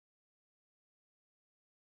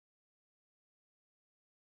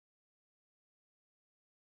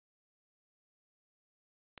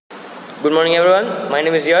Good morning everyone, my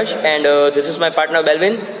name is Yash and this is my partner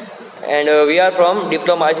Belvin, and we are from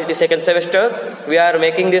Diploma ICT second semester. We are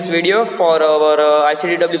making this video for our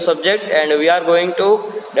ICT W subject, and we are going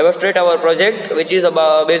to demonstrate our project which is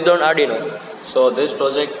based on Arduino. So this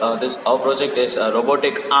project, our project is a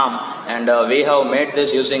robotic arm, and we have made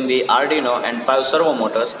this using the Arduino and 5 servo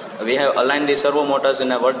motors. We have aligned the servo motors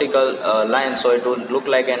in a vertical line so it would look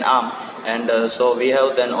like an arm, and so we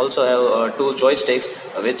have then also have 2 joysticks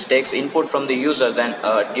which takes input from the user, then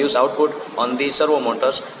gives output on the servo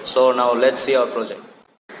motors. So now let's see our project.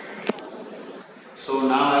 So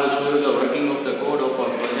now I will show you the working of the code of our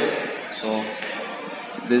project. So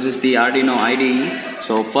this is the Arduino IDE.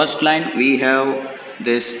 So first line we have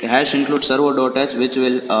this hash include servo.h, which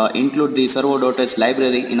will include the servo.h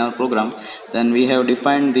library in our program. Then we have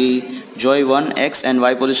defined the joy1 x and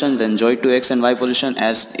y position, then joy2 x and y position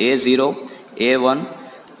as a0, a1,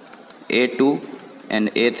 a2 and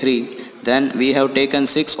a3. Then we have taken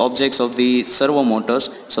 6 objects of the servo motors,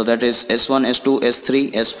 so that is S1, S2,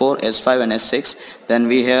 S3, S4, S5 and S6. Then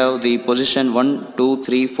we have the position 1, 2,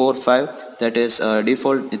 3, 4, 5, that is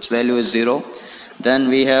default, its value is 0. Then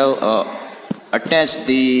we have attached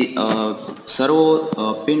the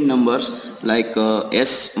servo pin numbers, like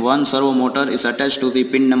S1 servo motor is attached to the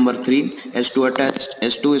pin number 3,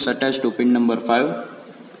 S2 is attached to pin number 5,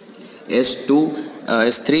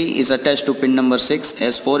 S3 is attached to pin number 6,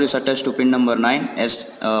 S4 is attached to pin number 9,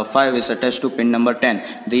 S5 is attached to pin number 10.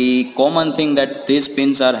 The common thing that this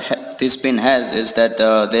pin has is that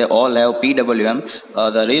they all have PWM.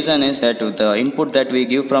 The reason is that the input that we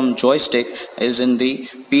give from joystick is in the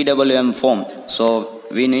PWM form. So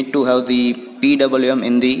we need to have the PWM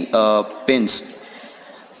in the pins.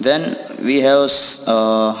 Then we have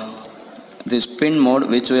this pin mode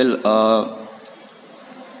which will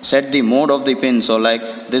set the mode of the pin. So like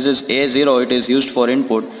this is A0, it is used for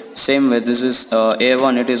input. Same way this is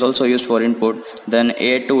A1, it is also used for input. Then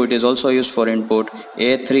A2, it is also used for input.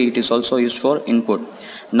 A3, it is also used for input.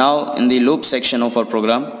 Now in the loop section of our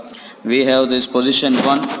program, we have this position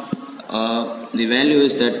 1. The value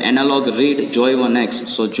is that analog read joy1x.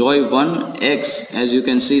 So joy1x, as you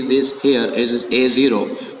can see this here, is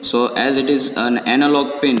A0. So as it is an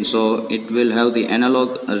analog pin, so it will have the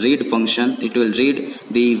analog read function. It will read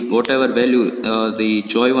the whatever value the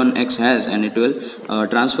joy1x has, and it will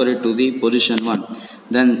transfer it to the position 1.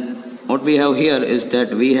 Then what we have here is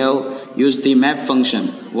that we have used the map function.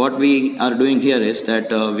 What we are doing here is that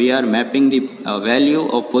we are mapping the value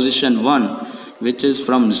of position 1, which is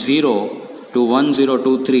from 0 to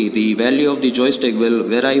 1023. The value of the joystick will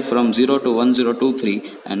vary from 0 to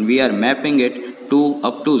 1023, and we are mapping it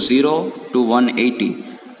up to 0 to 180.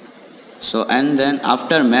 So and then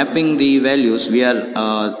after mapping the values, we are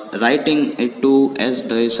writing it to as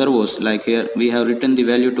the servos. Like here we have written the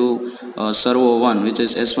value to servo 1, which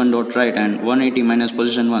is S1.write, and 180 minus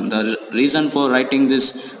position 1. The reason for writing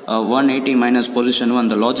this 180 minus position 1,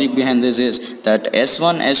 the logic behind this is that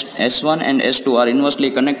S1 and S2 are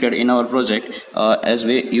inversely connected in our project, as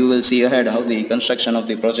you will see ahead how the construction of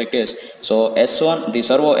the project is. So S1, the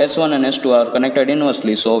servo S1 and S2 are connected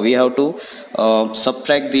inversely, so we have to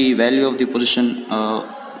subtract the value of the position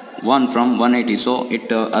 1 from 180, so it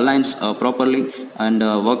aligns properly and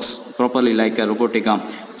works properly like a robotic arm.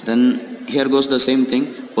 Then here goes the same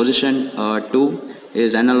thing. Position 2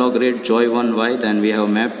 is analog read joy1y. Then we have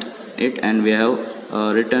mapped it and we have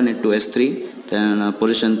written it to S3. Then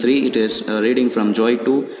position 3, it is reading from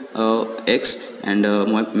joy2 x and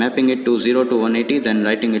mapping it to 0 to 180, then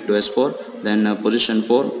writing it to S4. Then position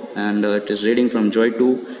 4, and it is reading from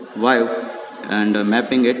joy2 y and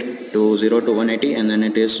mapping it to 0 to 180, and then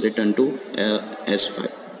it is written to S5.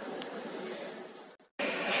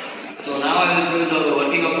 So now I will show you the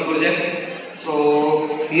working of the project.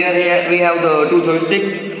 So here we have the 2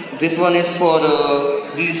 joysticks. This one is for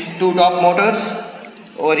these 2 top motors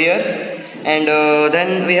over here, and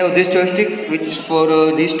then we have this joystick which is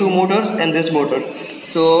for these 2 motors and this motor.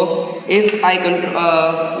 So if I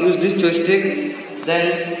use this joystick,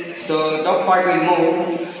 then the top part will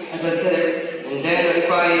move, as I said. And then if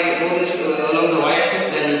I move this along the y-axis,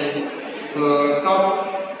 then the top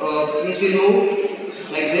piece will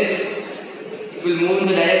move like this. It will move in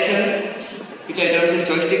the direction which I turn this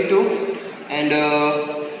joystick to. And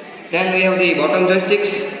then we have the bottom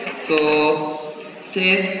joysticks. So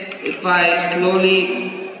say if I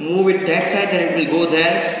slowly move it that side, then it will go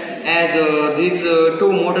there, as these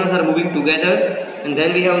 2 motors are moving together. And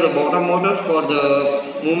then we have the bottom motors for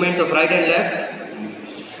the movements of right and left.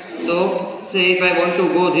 So say if I want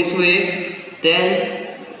to go this way,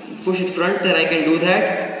 then push it front, then I can do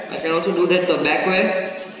that. I can also do that the back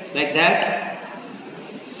way, like that.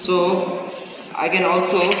 So I can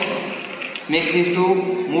also make these two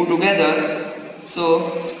move together. So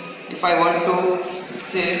if I want to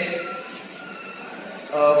say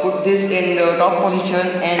put this in the top position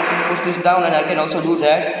and push this down, and I can also do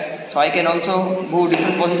that. So I can also move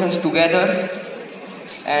different positions together,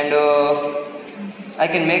 and I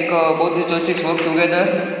can make both these joysticks work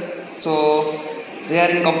together. So they are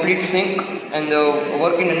in complete sync, and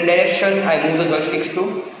work in any direction I move the joysticks to.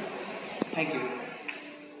 Thank you.